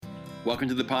Welcome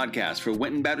to the podcast for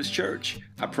Winton Baptist Church.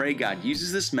 I pray God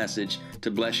uses this message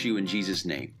to bless you in Jesus'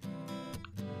 name.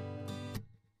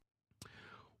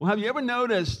 Well, have you ever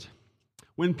noticed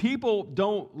when people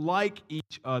don't like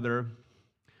each other,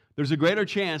 there's a greater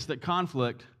chance that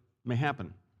conflict may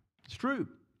happen? It's true.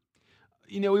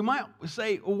 You know, we might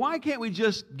say, well, why can't we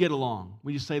just get along?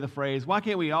 We just say the phrase, why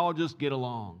can't we all just get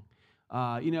along?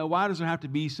 Why does there have to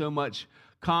be so much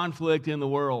conflict in the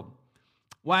world?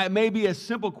 While it may be a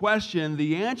simple question,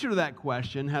 the answer to that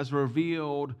question has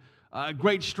revealed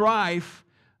great strife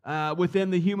within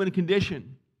the human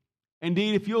condition.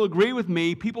 Indeed, if you'll agree with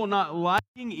me, people not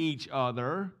liking each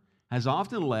other has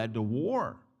often led to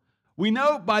war. We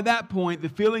know by that point the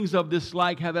feelings of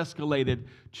dislike have escalated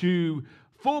to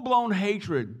full-blown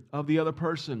hatred of the other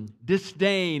person,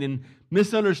 disdain and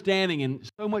misunderstanding, and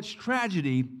so much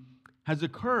tragedy has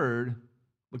occurred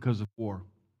because of war.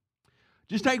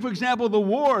 Just take, for example, the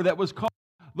war that was called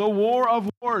the War of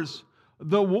Wars,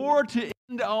 the war to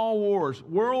end all wars,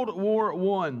 World War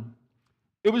I.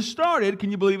 It was started, can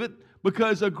you believe it,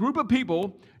 because a group of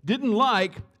people didn't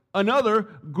like another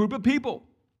group of people.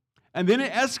 And then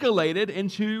it escalated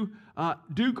into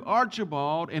Duke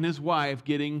Archibald and his wife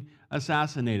getting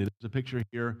assassinated. There's a picture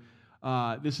here.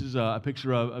 This is a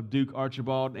picture of Duke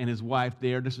Archibald and his wife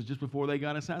there. This is just before they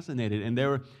got assassinated. And they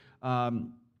were...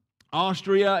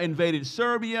 Austria invaded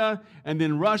Serbia, and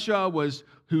then Russia,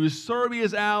 who was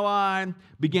Serbia's ally,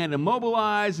 began to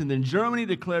mobilize, and then Germany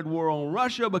declared war on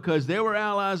Russia because they were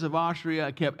allies of Austria.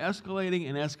 It kept escalating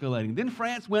and escalating. Then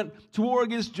France went to war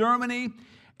against Germany,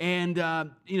 and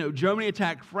Germany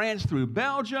attacked France through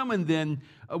Belgium, and then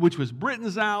which was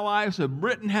Britain's ally, so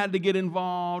Britain had to get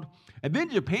involved. And then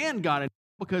Japan got involved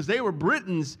because they were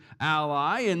Britain's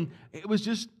ally, and it was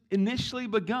just initially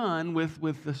begun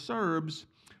with the Serbs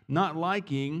not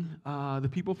liking the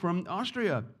people from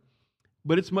Austria.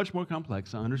 But it's much more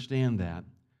complex, I understand that.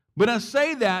 But I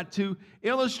say that to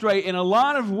illustrate in a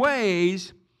lot of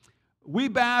ways, we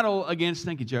battle against,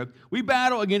 thank you, Joe, we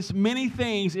battle against many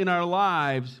things in our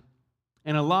lives,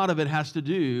 and a lot of it has to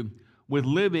do with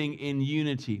living in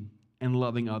unity and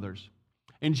loving others.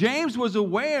 And James was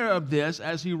aware of this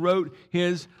as he wrote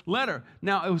his letter.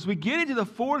 Now, as we get into the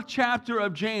 4th chapter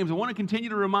of James, I want to continue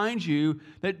to remind you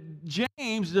that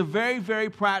James is a very,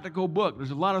 very practical book. There's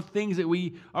a lot of things that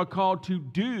we are called to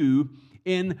do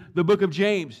in the book of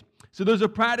James. So there's a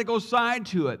practical side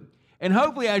to it. And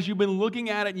hopefully, as you've been looking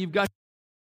at it and you've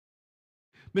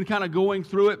been kind of going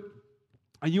through it,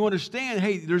 and you understand,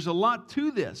 hey, there's a lot to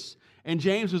this. And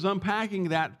James was unpacking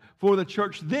that for the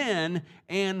church then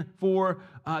and for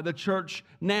the church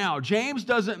now. James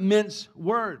doesn't mince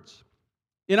words.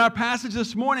 In our passage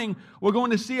this morning, we're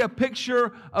going to see a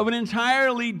picture of an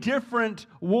entirely different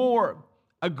war.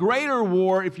 A greater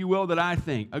war, if you will, that I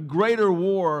think. A greater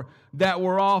war that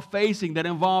we're all facing that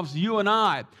involves you and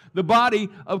I, the body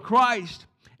of Christ.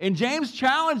 And James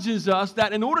challenges us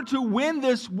that in order to win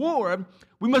this war,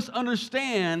 we must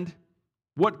understand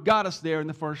what got us there in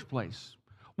the first place.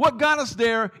 What got us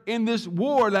there in this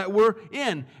war that we're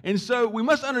in. And so we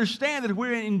must understand that if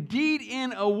we're indeed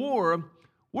in a war,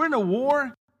 we're in a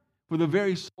war for the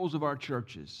very souls of our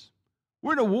churches.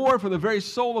 We're in a war for the very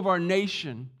soul of our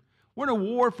nation. We're in a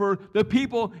war for the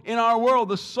people in our world,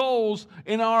 the souls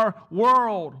in our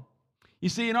world. You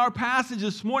see, in our passage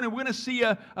this morning, we're going to see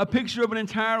a picture of an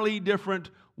entirely different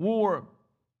war.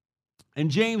 And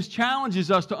James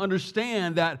challenges us to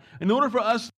understand that in order for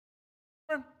us,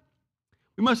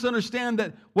 we must understand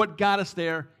that what got us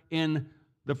there in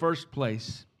the first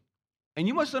place. And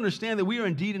you must understand that we are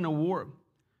indeed in a war.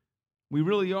 We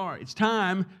really are. It's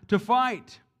time to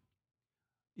fight.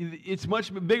 It's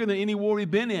much bigger than any war we've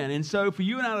been in. And so for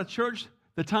you and I, the church,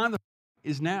 the time to fight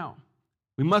is now.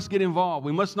 We must get involved.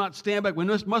 We must not stand back. We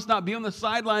must not be on the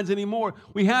sidelines anymore.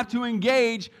 We have to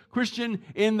engage, Christian,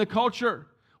 in the culture.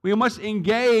 We must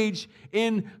engage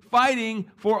in fighting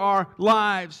for our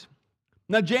lives.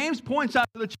 Now, James points out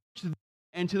to the church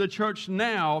and to the church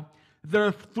now, there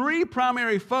are 3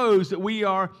 primary foes that we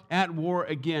are at war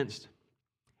against.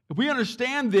 If we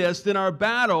understand this, then our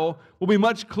battle will be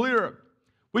much clearer.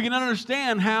 We can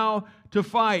understand how to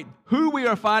fight, who we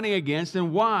are fighting against,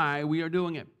 and why we are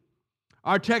doing it.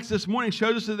 Our text this morning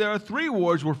shows us that there are 3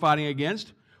 wars we're fighting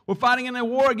against. We're fighting in a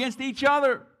war against each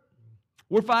other.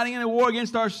 We're fighting in a war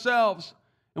against ourselves,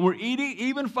 and we're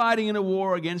even fighting in a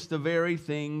war against the very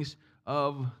things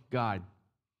of God.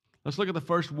 Let's look at the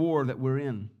first war that we're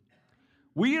in.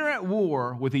 We are at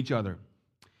war with each other.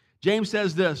 James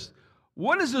says this,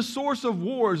 "What is the source of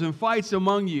wars and fights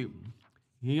among you?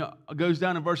 He goes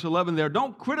down in verse 11 there.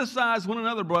 Don't criticize one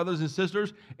another, brothers and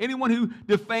sisters. Anyone who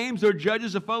defames or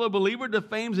judges a fellow believer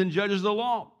defames and judges the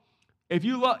law. If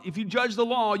you judge the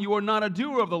law, you are not a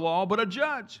doer of the law, but a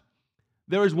judge.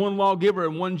 There is one lawgiver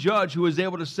and one judge who is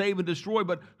able to save and destroy.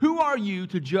 But who are you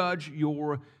to judge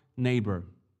your neighbor?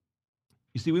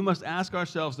 You see, we must ask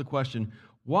ourselves the question,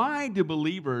 why do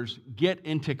believers get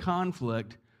into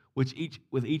conflict with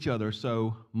each other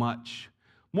so much?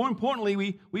 More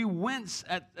importantly, we wince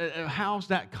at how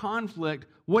that conflict,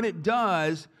 what it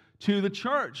does to the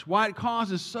church, why it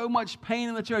causes so much pain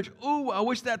in the church. Oh, I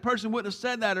wish that person wouldn't have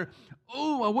said that, or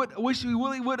oh, I wish we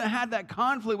really would have had that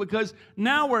conflict because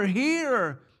now we're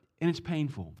here, and it's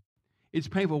painful. It's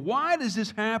painful. Why does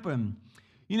this happen?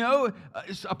 You know,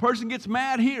 a person gets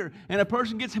mad here, and a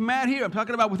person gets mad here. I'm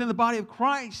talking about within the body of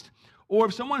Christ. Or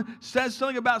if someone says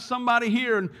something about somebody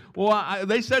here, and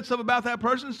they said something about that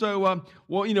person, so I'm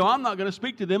not going to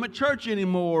speak to them at church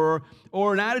anymore.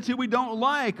 Or an attitude we don't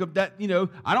like of that,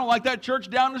 I don't like that church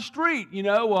down the street.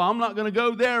 I'm not going to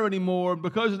go there anymore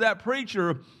because of that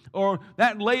preacher, or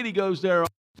that lady goes there.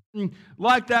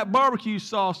 Like that barbecue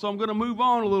sauce, so I'm going to move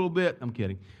on a little bit. I'm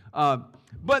kidding.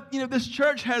 But this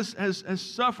church has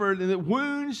suffered, and it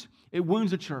wounds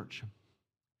the church,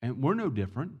 and we're no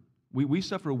different. We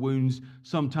suffer wounds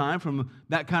sometime from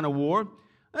that kind of war.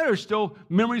 There are still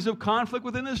memories of conflict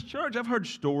within this church. I've heard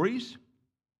stories.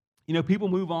 People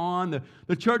move on.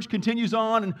 The church continues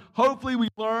on, and hopefully we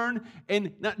learn.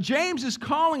 And now James is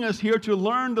calling us here to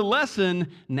learn the lesson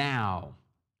now.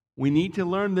 We need to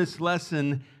learn this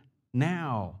lesson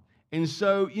now. And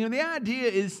so, the idea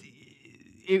is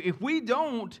if we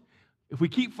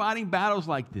keep fighting battles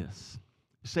like this,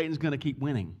 Satan's going to keep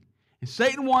winning. And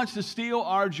Satan wants to steal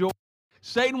our joy.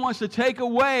 Satan wants to take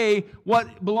away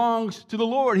what belongs to the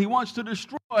Lord. He wants to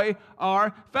destroy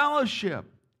our fellowship.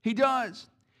 He does.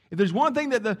 If there's one thing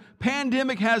that the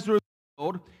pandemic has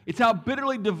revealed, it's how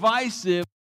bitterly divisive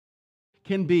it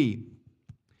can be.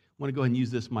 I want to go ahead and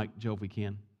use this mic, Joe, if we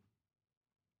can.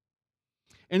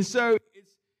 And so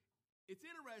it's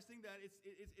interesting that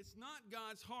it's not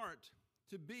God's heart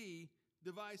to be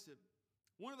divisive.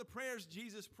 One of the prayers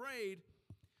Jesus prayed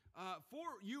for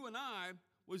you and I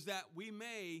was that we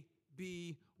may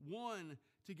be one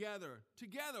together.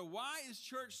 Together. Why is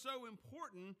church so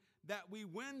important that we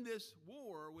win this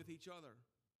war with each other?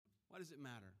 Why does it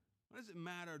matter? Why does it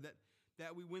matter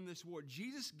that we win this war?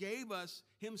 Jesus gave us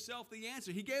himself the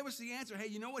answer. He gave us the answer. Hey,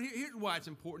 you know what? Here's why it's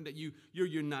important that you're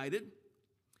united.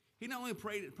 He not only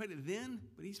prayed it then,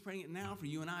 but he's praying it now for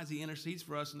you and I as he intercedes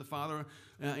for us and the Father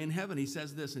in heaven. He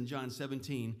says this in John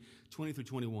 17, 20 through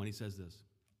 21. He says this.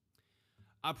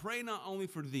 I pray not only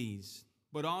for these,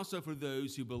 but also for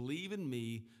those who believe in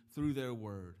me through their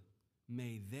word.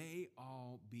 May they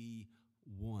all be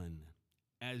one,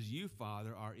 as you,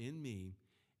 Father, are in me,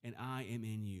 and I am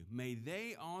in you. May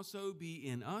they also be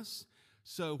in us.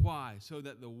 So why? So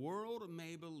that the world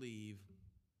may believe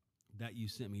that you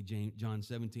sent me. John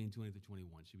 17, 20 through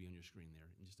 21. Should be on your screen there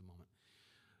in just a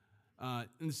moment.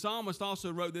 And the psalmist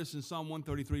also wrote this in Psalm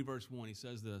 133, verse 1. He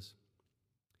says this.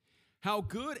 How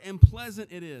good and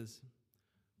pleasant it is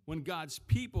when God's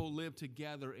people live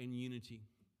together in unity.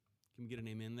 Can we get an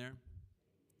amen there?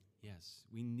 Yes,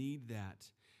 we need that.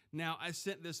 Now, I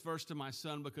sent this verse to my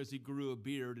son because he grew a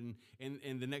beard,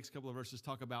 and the next couple of verses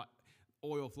talk about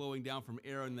oil flowing down from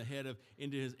Aaron, the head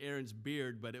into Aaron's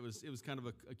beard, but it was kind of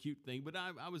a cute thing. But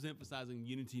I was emphasizing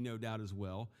unity, no doubt, as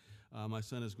well. My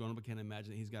son has grown up. I can't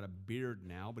imagine that he's got a beard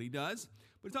now, but he does.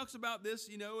 But he talks about this,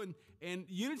 and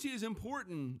unity is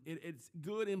important. It's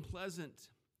good and pleasant.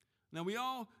 Now, we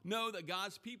all know that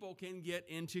God's people can get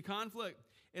into conflict.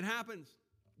 It happens.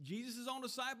 Jesus' own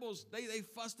disciples, they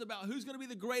fussed about who's going to be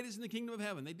the greatest in the kingdom of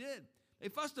heaven. They did. They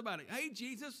fussed about it. Hey,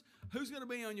 Jesus, who's going to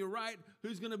be on your right?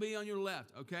 Who's going to be on your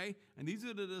left? Okay? And these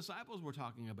are the disciples we're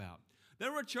talking about.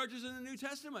 There were churches in the New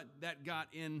Testament that got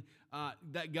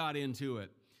into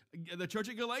it. The church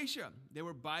at Galatia, they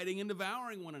were biting and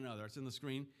devouring one another. It's in the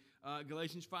screen.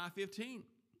 Galatians 5:15.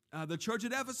 The church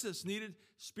at Ephesus needed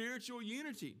spiritual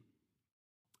unity.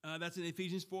 That's in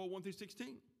Ephesians 4, 1 through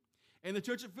 16. And the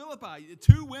church at Philippi,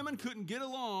 two women couldn't get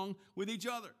along with each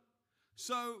other.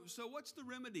 So what's the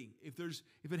remedy? If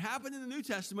it happened in the New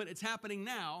Testament, it's happening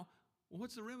now. Well,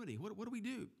 what's the remedy? What do we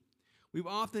do? We've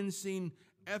often seen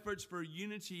efforts for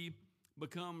unity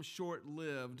become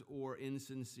short-lived or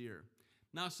insincere.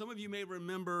 Now, some of you may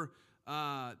remember,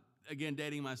 again,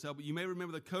 dating myself, but you may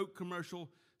remember the Coke commercial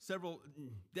several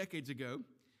decades ago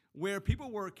where people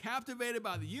were captivated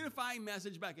by the unifying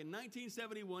message back in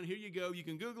 1971. Here you go. You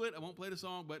can Google it. I won't play the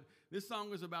song, but this song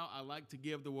was about I like to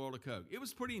give the world a Coke. It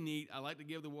was pretty neat. I like to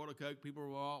give the world a Coke. People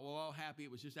were all happy.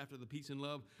 It was just after the peace and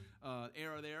love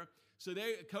era there. So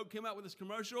Coke came out with this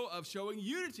commercial of showing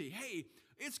unity. Hey,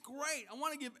 it's great. I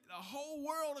want to give the whole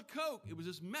world a Coke. It was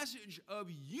this message of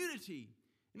unity,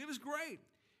 and it was great.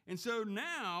 And so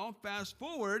now, fast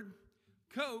forward,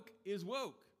 Coke is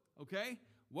woke, okay?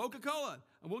 Coca-Cola.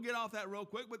 And we'll get off that real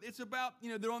quick, but it's about,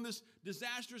 they're on this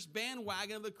disastrous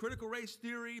bandwagon of the critical race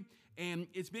theory, and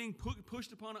it's being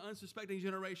pushed upon an unsuspecting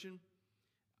generation.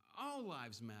 All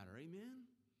lives matter, amen?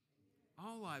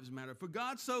 All lives matter. For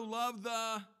God so loved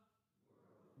the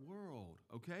world,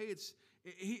 okay?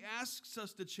 He asks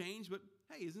us to change, but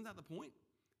hey, isn't that the point?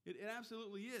 It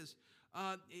absolutely is.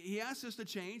 He asks us to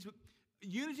change, but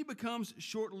unity becomes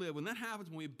short-lived. When that happens,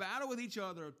 when we battle with each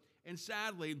other, and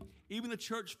sadly, even the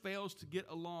church fails to get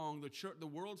along. The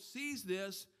world sees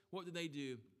this. What do? They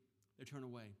turn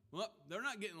away. Well, they're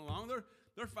not getting along.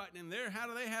 They're fighting in there. How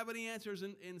do they have any answers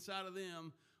inside of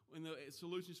them and the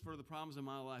solutions for the problems in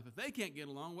my life? If they can't get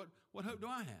along, what hope do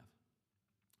I have?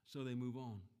 So they move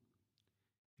on.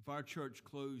 If our church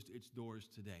closed its doors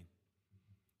today,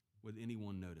 would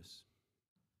anyone notice?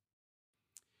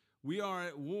 We are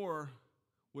at war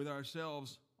with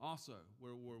ourselves also.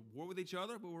 We're at war with each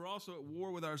other, but we're also at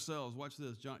war with ourselves. Watch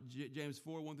this. James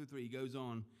 4, 1 through 3. He goes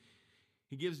on.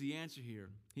 He gives the answer here.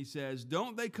 He says,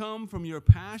 don't they come from your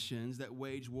passions that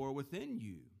wage war within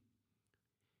you?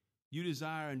 You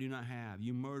desire and do not have.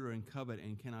 You murder and covet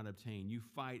and cannot obtain. You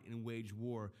fight and wage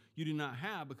war. You do not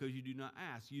have because you do not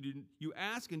ask. You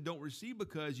ask and don't receive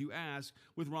because you ask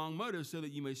with wrong motives so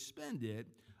that you may spend it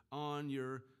on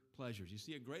your pleasures. You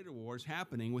see, a greater war is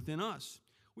happening within us.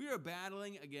 We are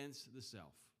battling against the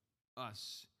self,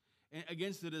 us, and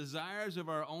against the desires of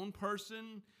our own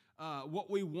person, what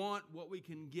we want, what we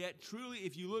can get. Truly,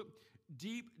 if you look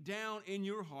deep down in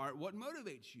your heart, what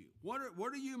motivates you? What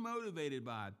are you motivated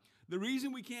by? The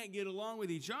reason we can't get along with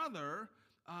each other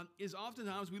is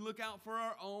oftentimes we look out for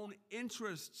our own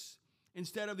interests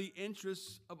instead of the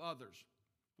interests of others.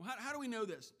 Well, how do we know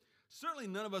this? Certainly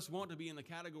none of us want to be in the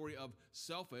category of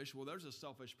selfish. Well, there's a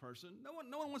selfish person. No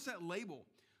one wants that label.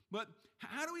 But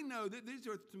how do we know that these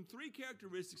are some three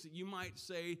characteristics that you might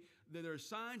say that are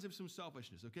signs of some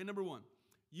selfishness? Okay, number one,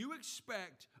 you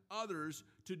expect others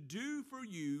to do for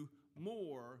you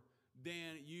more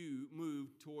than you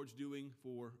move towards doing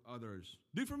for others.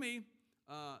 Do for me.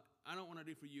 I don't want to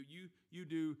do for you. You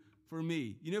do for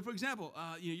me. For example,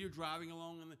 you're driving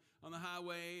along on the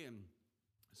highway and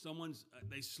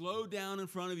they slow down in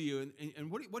front of you,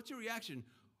 and what's your reaction?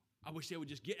 I wish they would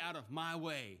just get out of my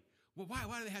way. Well,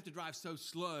 why do they have to drive so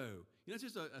slow? It's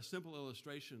just a simple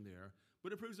illustration there,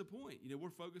 but it proves a point. We're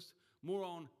focused more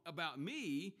on about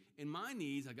me and my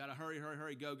needs. I got to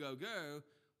hurry, go.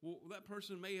 Well, that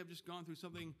person may have just gone through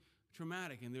something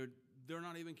traumatic, and they're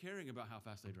not even caring about how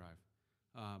fast they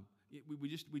drive.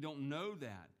 We don't know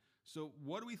that. So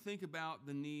what do we think about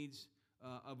the needs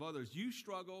of others? You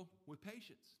struggle with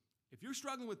patience. If you're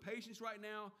struggling with patience right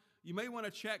now, you may want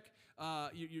to check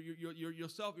your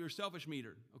selfish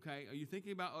meter. Okay, are you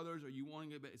thinking about others? Or are you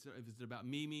wanting if it's about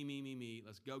me?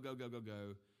 Let's go.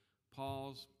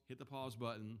 Pause. Hit the pause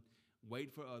button.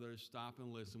 Wait for others. Stop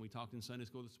and listen. We talked in Sunday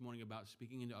school this morning about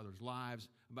speaking into others' lives,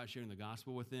 about sharing the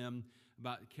gospel with them,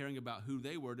 about caring about who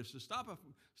they were. Just to stop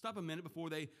a minute before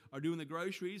they are doing the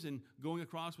groceries and going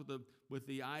across with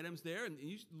the items there, and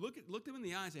you look them in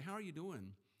the eye and say, "How are you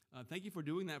doing? Thank you for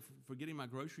doing that, for getting my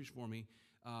groceries for me,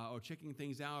 or checking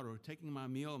things out, or taking my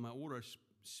meal and my order."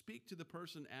 Speak to the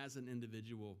person as an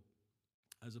individual,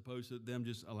 as opposed to them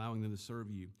just allowing them to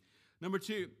serve you. Number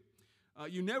two.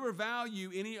 You never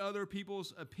value any other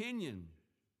people's opinion,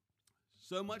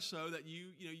 so much so that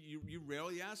you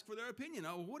rarely ask for their opinion.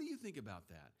 Oh, what do you think about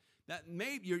that? That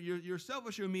may your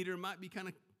selfish meter might be kind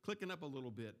of clicking up a little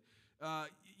bit.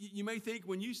 You may think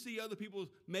when you see other people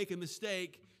make a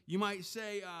mistake, you might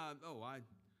say, "Oh,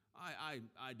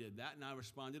 I did that, and I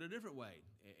responded a different way,"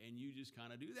 and you just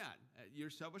kind of do that.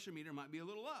 Your selfish meter might be a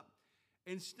little up.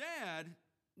 Instead,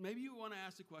 maybe you want to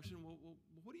ask the question, "Well,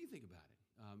 what do you think about it?"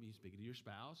 You speak to your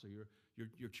spouse or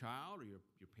your child or your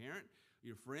parent,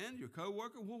 your friend, your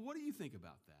coworker. Well, what do you think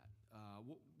about that?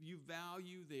 You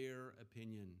value their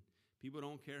opinion. People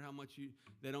don't care how much you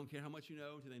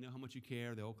know until they know how much you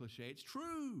care. The old cliche. It's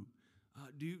true.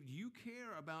 Do you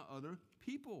care about other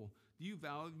people? Do you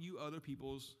value other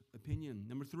people's opinion?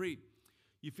 Number three,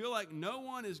 you feel like no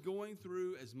one is going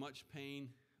through as much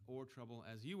pain or trouble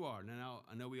as you are. Now,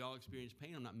 I know we all experience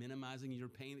pain. I'm not minimizing your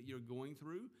pain that you're going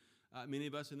through. Many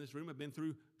of us in this room have been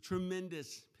through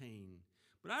tremendous pain.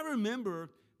 But I remember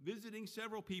visiting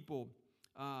several people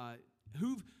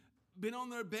who've been on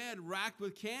their bed racked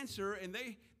with cancer, and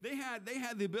they had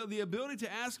the ability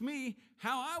to ask me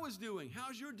how I was doing.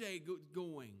 How's your day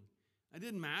going? It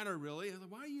didn't matter, really. I was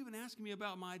like, why are you even asking me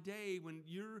about my day when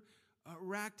you're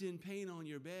racked in pain on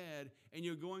your bed and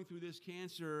you're going through this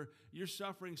cancer? You're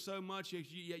suffering so much,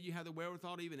 yet you have the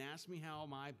wherewithal to even ask me how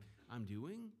I'm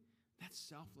doing? That's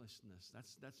selflessness.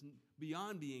 That's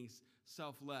beyond being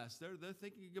selfless. They're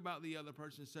thinking about the other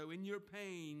person. So in your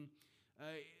pain,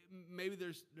 maybe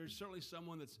there's certainly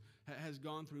someone that has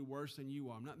gone through worse than you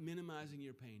are. I'm not minimizing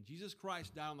your pain. Jesus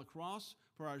Christ died on the cross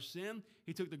for our sin.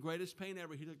 He took the greatest pain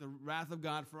ever. He took the wrath of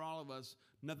God for all of us.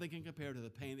 Nothing can compare to the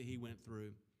pain that he went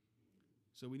through.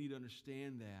 So we need to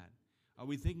understand that. Are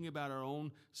we thinking about our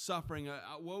own suffering?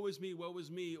 Woe is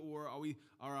me, or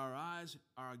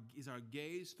is our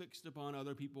gaze fixed upon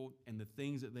other people and the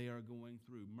things that they are going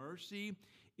through? Mercy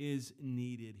is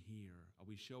needed here. Are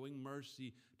we showing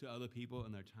mercy to other people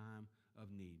in their time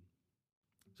of need?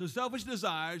 So selfish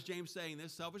desires, James saying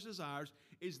this, selfish desires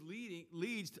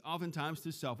leads oftentimes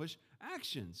to selfish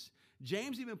actions.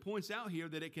 James even points out here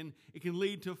that it can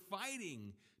lead to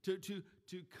fighting, to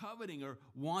coveting or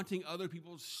wanting other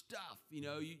people's stuff. You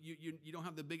know, you don't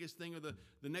have the biggest thing or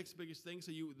the next biggest thing,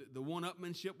 so the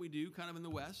one-upmanship we do kind of in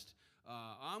the West.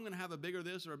 I'm going to have a bigger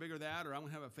this or a bigger that, or I'm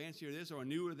going to have a fancier this or a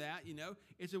newer that, you know.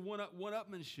 It's a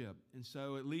one-upmanship, and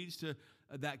so it leads to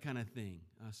that kind of thing.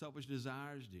 Selfish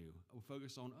desires do. We'll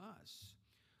focus on us.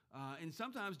 And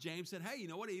sometimes James said, hey, you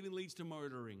know what? It even leads to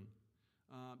murdering.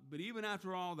 But even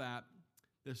after all that,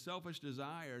 the selfish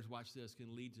desires, watch this,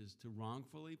 can lead to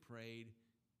wrongfully prayed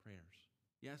prayers.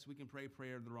 Yes, we can pray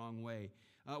prayer the wrong way.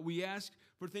 We ask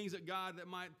for things that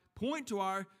might point to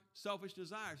our selfish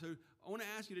desires. So I want to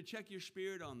ask you to check your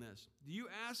spirit on this. Do you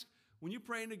ask, when you're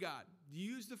praying to God, do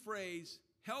you use the phrase,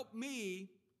 help me,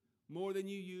 more than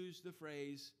you use the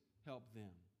phrase, help them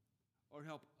or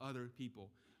help other people?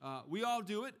 We all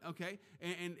do it, okay?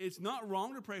 And it's not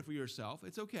wrong to pray for yourself.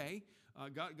 It's okay.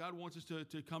 God wants us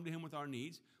to come to him with our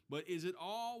needs. But is it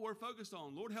all we're focused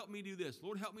on? Lord, help me do this.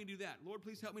 Lord, help me do that. Lord,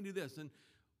 please help me do this. And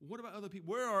what about other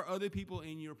people? Where are other people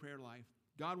in your prayer life?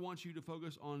 God wants you to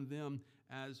focus on them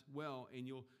as well, and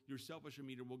your selfish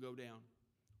meter will go down.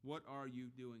 What are you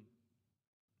doing?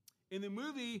 In the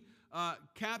movie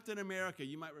Captain America,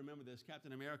 you might remember this,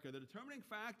 Captain America, the determining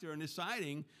factor in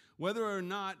deciding whether or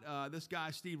not this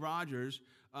guy, Steve Rogers,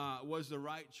 was the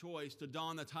right choice to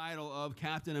don the title of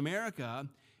Captain America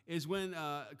is when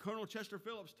Colonel Chester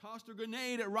Phillips tossed a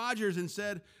grenade at Rogers and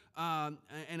said, and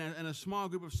a small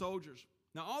group of soldiers.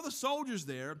 Now, all the soldiers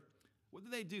there, what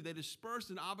did they do? They dispersed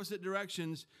in opposite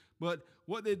directions, but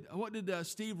what did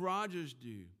Steve Rogers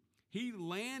do? He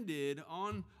landed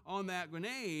on that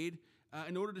grenade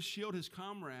in order to shield his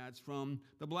comrades from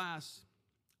the blast.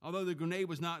 Although the grenade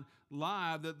was not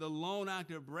live, the lone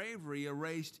act of bravery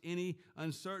erased any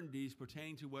uncertainties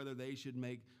pertaining to whether they should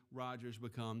make Rogers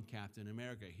become Captain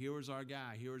America. Here was our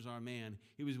guy. Here was our man.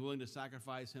 He was willing to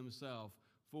sacrifice himself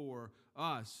for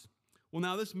us. Well,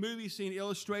 now this movie scene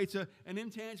illustrates an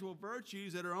intangible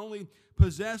virtues that are only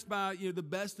possessed by the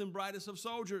best and brightest of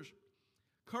soldiers.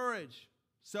 Courage,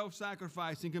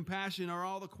 self-sacrifice, and compassion are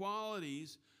all the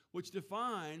qualities which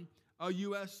define a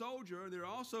U.S. soldier. They're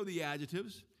also the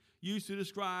adjectives used to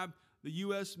describe the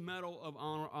U.S. Medal of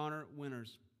Honor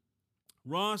winners.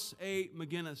 Ross A.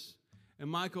 McGinnis and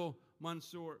Michael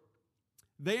Mansour.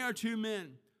 They are two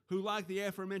men who, like the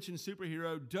aforementioned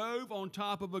superhero, dove on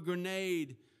top of a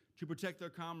grenade to protect their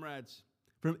comrades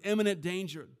from imminent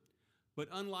danger. But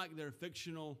unlike their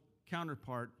fictional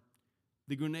counterpart,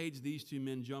 the grenades these two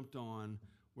men jumped on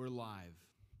were live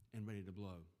and ready to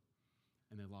blow,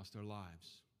 and they lost their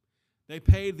lives. They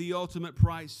paid the ultimate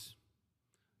price.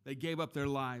 They gave up their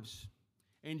lives.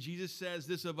 And Jesus says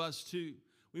this of us too.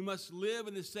 We must live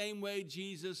in the same way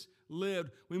Jesus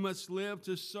lived. We must live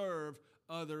to serve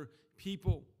other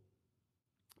people.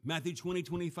 Matthew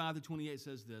 20:25-28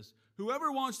 says this,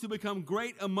 whoever wants to become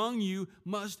great among you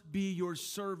must be your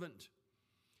servant.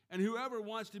 And whoever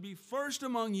wants to be first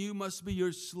among you must be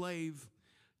your slave.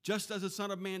 Just as the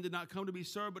Son of Man did not come to be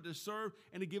served, but to serve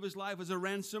and to give his life as a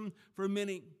ransom for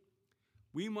many.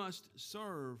 We must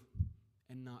serve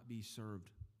and not be served.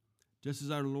 Just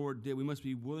as our Lord did, we must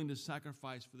be willing to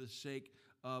sacrifice for the sake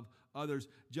of others,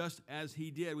 just as he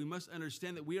did. We must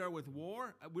understand that we're at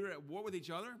war with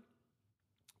each other,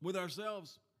 with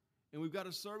ourselves, and we've got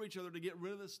to serve each other to get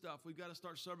rid of this stuff. We've got to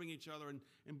start serving each other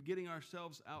and getting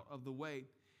ourselves out of the way.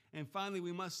 And finally,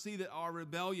 we must see that our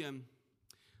rebellion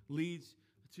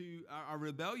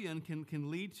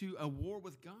can lead to a war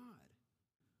with God.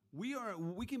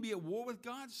 we can be at war with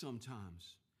God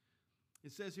sometimes.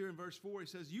 It says here in verse 4, it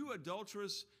says, "You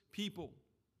adulterous people,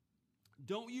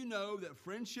 don't you know that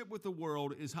friendship with the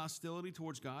world is hostility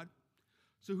towards God?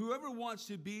 So whoever wants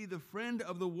to be the friend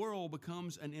of the world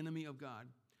becomes an enemy of God.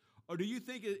 Or do you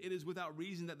think it is without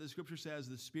reason that the Scripture says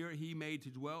the Spirit He made to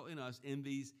dwell in us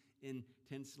envies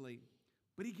intensely?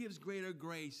 But He gives greater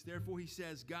grace. Therefore He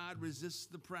says, God resists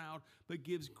the proud, but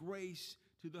gives grace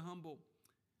to the humble.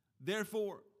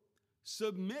 Therefore,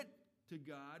 submit to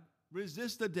God,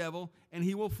 resist the devil, and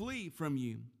he will flee from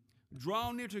you.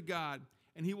 Draw near to God,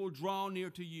 and He will draw near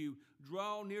to you.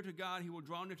 Draw near to God, He will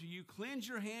draw near to you. Cleanse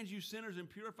your hands, you sinners, and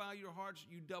purify your hearts,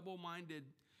 you double-minded.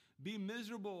 Be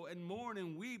miserable and mourn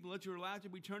and weep. Let your laughter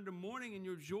be turned to mourning and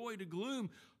your joy to gloom.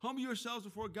 Humble yourselves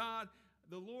before God,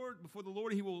 before the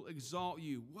Lord, He will exalt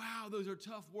you." Wow, those are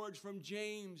tough words from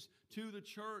James to the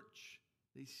church.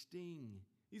 They sting.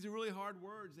 These are really hard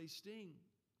words. They sting.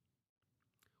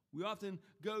 We often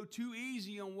go too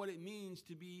easy on what it means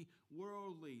to be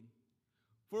worldly.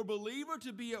 For a believer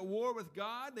to be at war with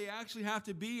God, they actually have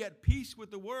to be at peace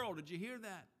with the world. Did you hear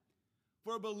that?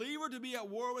 For a believer to be at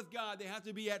war with God, they have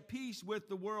to be at peace with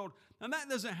the world. Now, that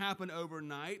doesn't happen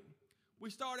overnight. We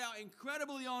start out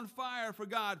incredibly on fire for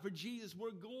God, for Jesus.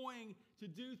 We're going to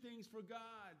do things for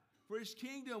God, for His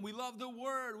kingdom. We love the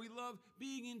Word. We love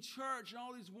being in church and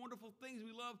all these wonderful things.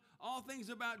 We love all things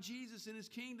about Jesus and His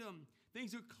kingdom.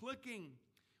 Things are clicking.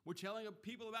 We're telling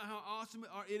people about how awesome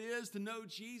it is to know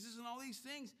Jesus and all these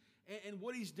things and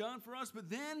what He's done for us. But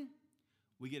then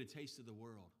we get a taste of the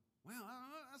world. Well,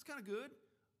 that's kind of good.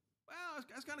 Well,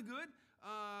 that's kind of good.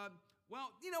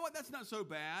 Well, you know what? That's not so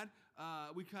bad.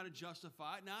 We kind of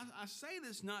justify it. Now, I say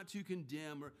this not to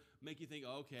condemn or make you think,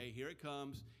 okay, here it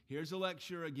comes. Here's a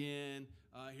lecture again.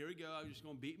 Here we go. I'm just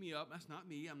going to beat me up. That's not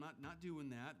me. I'm not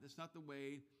doing that. That's not the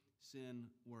way sin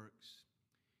works.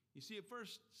 You see, at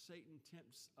first, Satan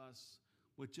tempts us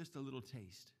with just a little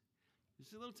taste.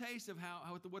 Just a little taste of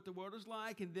what the world is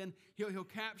like, and then he'll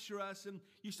capture us, and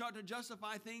you start to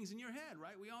justify things in your head,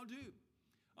 right? We all do.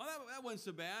 Oh, that wasn't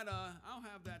so bad. I'll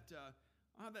have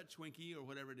that Twinkie or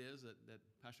whatever it is that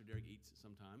Pastor Derek eats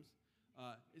sometimes.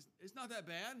 It's not that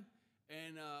bad.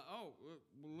 And well,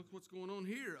 look what's going on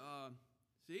here.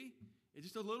 See, it's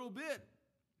just a little bit,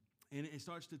 and it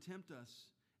starts to tempt us.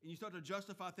 And you start to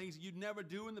justify things that you'd never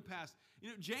do in the past. You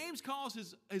know, James calls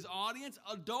his audience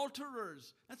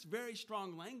adulterers. That's very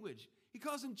strong language. He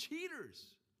calls them cheaters.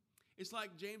 It's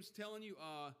like James telling you,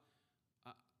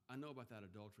 I know about that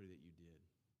adultery that you did.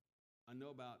 I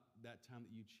know about that time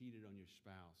that you cheated on your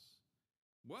spouse.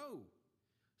 Whoa.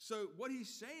 So what he's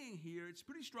saying here, it's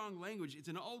pretty strong language. It's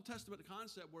an Old Testament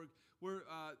concept where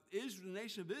Israel, the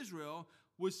nation of Israel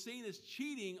was seen as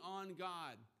cheating on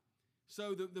God.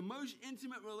 So the most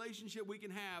intimate relationship we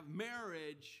can have,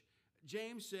 marriage,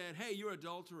 James said, hey, you're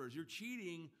adulterers. You're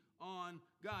cheating on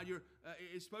God.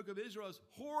 It spoke of Israel as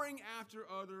whoring after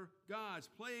other gods,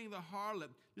 playing the harlot,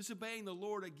 disobeying the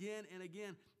Lord again and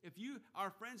again. If you are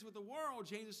friends with the world,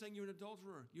 James is saying you're an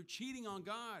adulterer. You're cheating on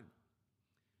God.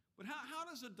 But how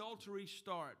does adultery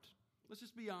start? Let's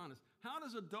just be honest. How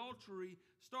does adultery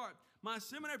start? My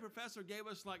seminary professor gave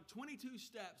us like 22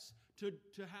 steps to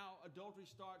how adultery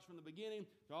starts from the beginning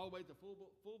to all the way to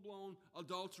full-blown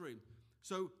adultery.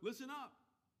 So listen up.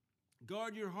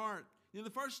 Guard your heart. You know,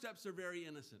 the first steps are very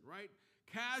innocent, right?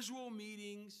 Casual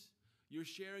meetings. You're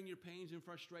sharing your pains and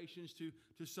frustrations to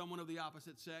someone of the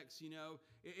opposite sex, you know.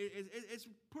 It's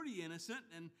pretty innocent.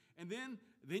 And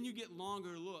then you get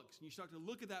longer looks. And you start to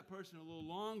look at that person a little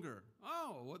longer.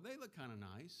 Oh, well, they look kind of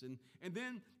nice. And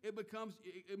then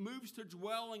it moves to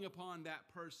dwelling upon that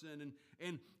person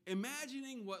and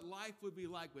imagining what life would be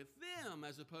like with them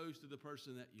as opposed to the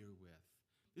person that you're with.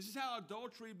 This is how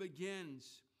adultery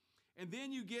begins. And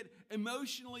then you get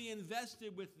emotionally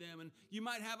invested with them, and you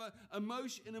might have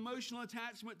an emotional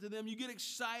attachment to them. You get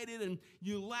excited, and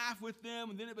you laugh with them,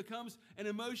 and then it becomes an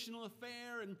emotional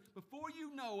affair. And before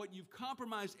you know it, you've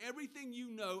compromised everything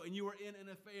you know, and you are in an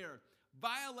affair,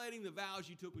 violating the vows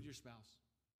you took with your spouse.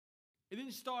 It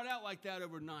didn't start out like that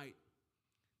overnight.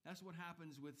 That's what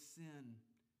happens with sin.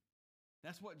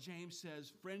 That's what James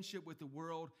says friendship with the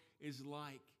world is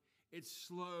like. It's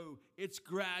slow, it's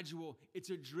gradual, it's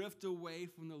a drift away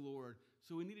from the Lord.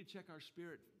 So we need to check our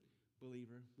spirit,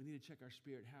 believer. We need to check our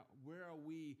spirit. Where are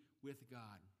we with God?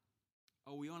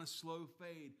 Are we on a slow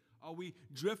fade? Are we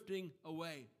drifting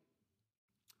away?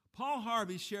 Paul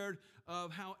Harvey shared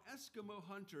of how Eskimo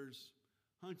hunters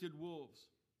hunted wolves.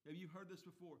 Have you heard this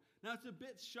before? Now, it's a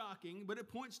bit shocking, but it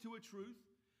points to a truth.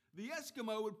 The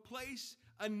Eskimo would place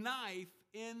a knife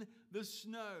in the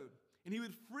snow, and he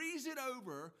would freeze it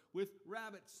over with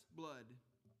rabbit's blood.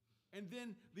 And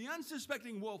then the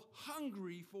unsuspecting wolf,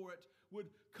 hungry for it, would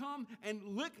come and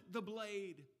lick the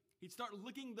blade. He'd start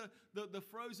licking the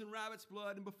frozen rabbit's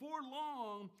blood. And before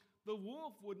long, the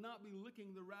wolf would not be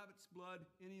licking the rabbit's blood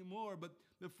anymore. But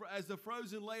as the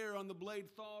frozen layer on the blade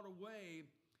thawed away,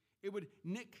 it would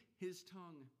nick his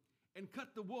tongue and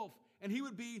cut the wolf. And he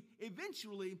would be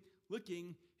eventually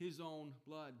licking his own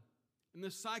blood. And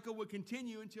the cycle would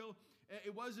continue until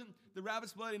it wasn't the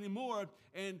rabbit's blood anymore,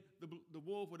 and the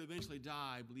wolf would eventually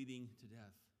die bleeding to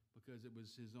death because it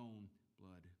was his own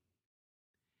blood.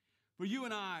 For you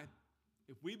and I,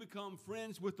 if we become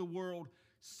friends with the world,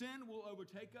 sin will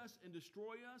overtake us and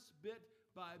destroy us bit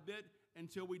by bit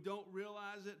until we don't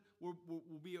realize it.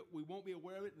 We won't be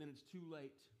aware of it, and then it's too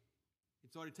late.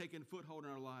 It's already taken foothold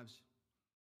in our lives.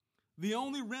 The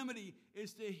only remedy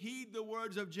is to heed the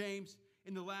words of James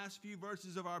in the last few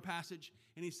verses of our passage,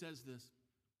 and he says this: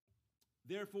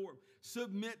 therefore,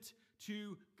 submit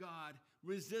to God.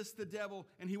 Resist the devil,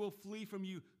 and he will flee from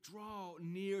you. Draw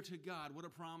near to God. What a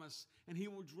promise. And he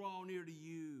will draw near to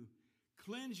you.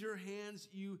 Cleanse your hands,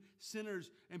 you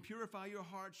sinners, and purify your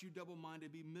hearts, you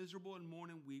double-minded. Be miserable and mourn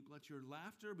and weep. Let your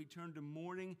laughter be turned to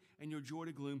mourning and your joy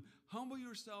to gloom. Humble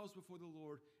yourselves before the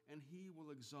Lord, and he will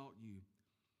exalt you.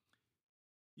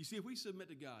 You see, if we submit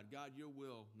to God, God, your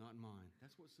will, not mine.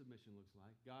 That's what submission looks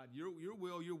like. God, your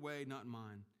will, your way, not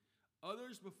mine.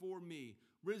 Others before me.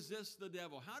 Resist the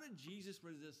devil. How did Jesus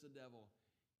resist the devil?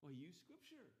 Well, he used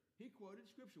Scripture. He quoted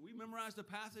Scripture. We memorized a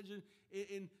passage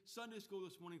in Sunday school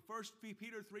this morning, 1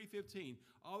 Peter 3:15.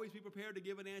 Always be prepared to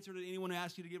give an answer to anyone who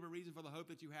asks you to give a reason for the hope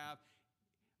that you have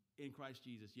in Christ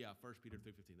Jesus. Yeah, 1 Peter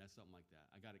 3:15. That's something like that.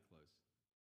 I got it close.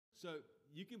 So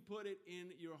you can put it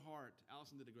in your heart.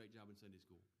 Allison did a great job in Sunday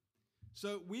school.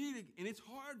 So we need to, and it's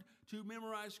hard to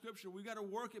memorize Scripture. We've got to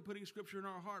work at putting Scripture in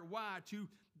our heart. Why? To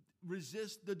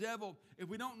resist the devil. If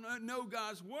we don't know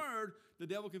God's word, the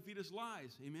devil can feed us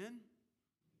lies. Amen?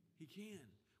 He can.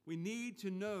 We need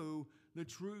to know the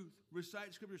truth.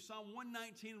 Recite Scripture. Psalm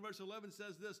 119 verse 11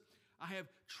 says this: I have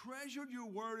treasured your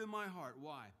word in my heart.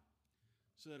 Why?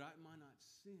 So that I might not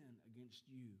sin against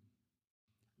you.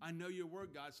 I know your word,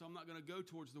 God, so I'm not going to go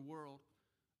towards the world.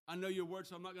 I know your word,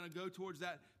 so I'm not going to go towards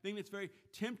that thing that's very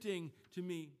tempting to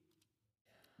me.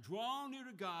 Draw near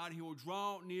to God, he will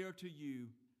draw near to you.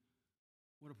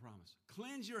 What a promise.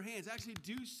 Cleanse your hands. Actually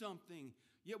do something.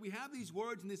 Yet we have these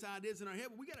words and these ideas in our head,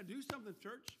 but we got to do something,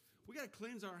 church. We got to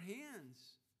cleanse our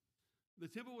hands. The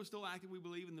temple was still active, we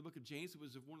believe, in the book of James. It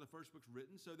was one of the first books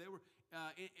written, so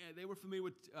they were familiar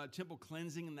with temple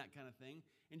cleansing and that kind of thing.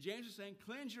 And James is saying,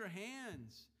 cleanse your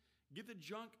hands. Get the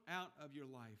junk out of your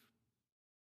life.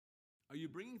 Are you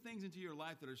bringing things into your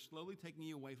life that are slowly taking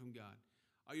you away from God?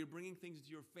 Are you bringing things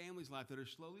into your family's life that are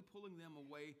slowly pulling them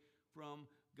away from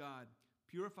God?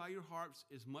 Purify your hearts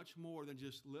is much more than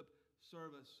just lip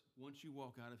service once you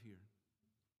walk out of here.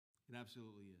 It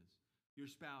absolutely is. Your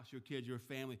spouse, your kids, your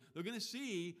family, they're going to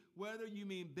see whether you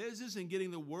mean business and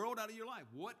getting the world out of your life.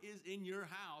 What is in your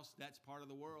house that's part of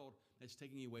the world that's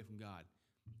taking you away from God?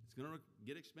 It's going to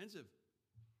get expensive.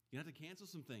 You have to cancel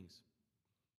some things.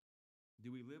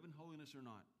 Do we live in holiness or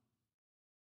not?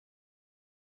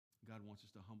 God wants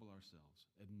us to humble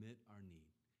ourselves, admit our need.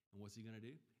 And what's he going to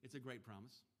do? It's a great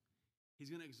promise. He's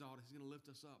going to exalt us. He's going to lift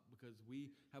us up because we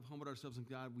have humbled ourselves in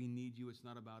God. We need you. It's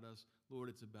not about us. Lord,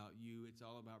 it's about you. It's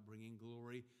all about bringing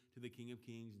glory to the King of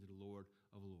Kings and to the Lord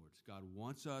of Lords. God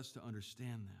wants us to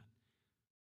understand that.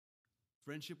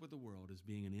 Friendship with the world is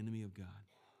being an enemy of God.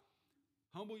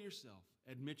 Humble yourself.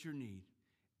 Admit your need.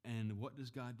 And what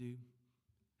does God do?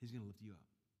 He's going to lift you up.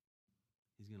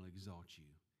 He's going to exalt you.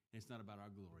 And it's not about our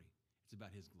glory. It's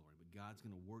about his glory. But God's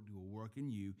going to do a work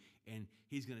in you, and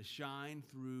he's going to shine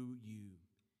through you.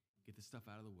 Get this stuff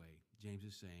out of the way. James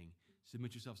is saying,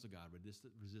 submit yourselves to God.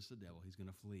 Resist the devil. He's going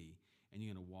to flee, and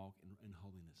you're going to walk in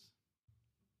holiness.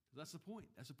 That's the point.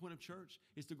 That's the point of church,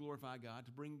 is to glorify God,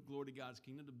 to bring glory to God's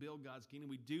kingdom, to build God's kingdom.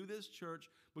 We do this, church,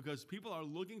 because people are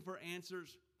looking for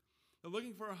answers. They're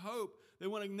looking for hope. They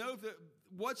want to know that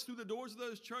what's through the doors of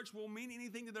those churches will mean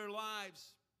anything to their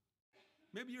lives.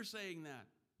 Maybe you're saying that.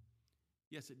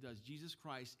 Yes, it does. Jesus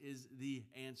Christ is the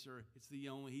answer.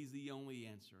 He's the only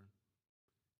answer.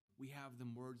 We have the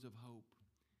words of hope.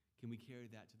 Can we carry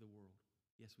that to the world?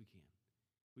 Yes, we can.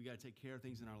 We got to take care of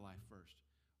things in our life first,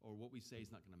 or what we say is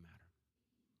not going to matter.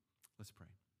 Let's pray.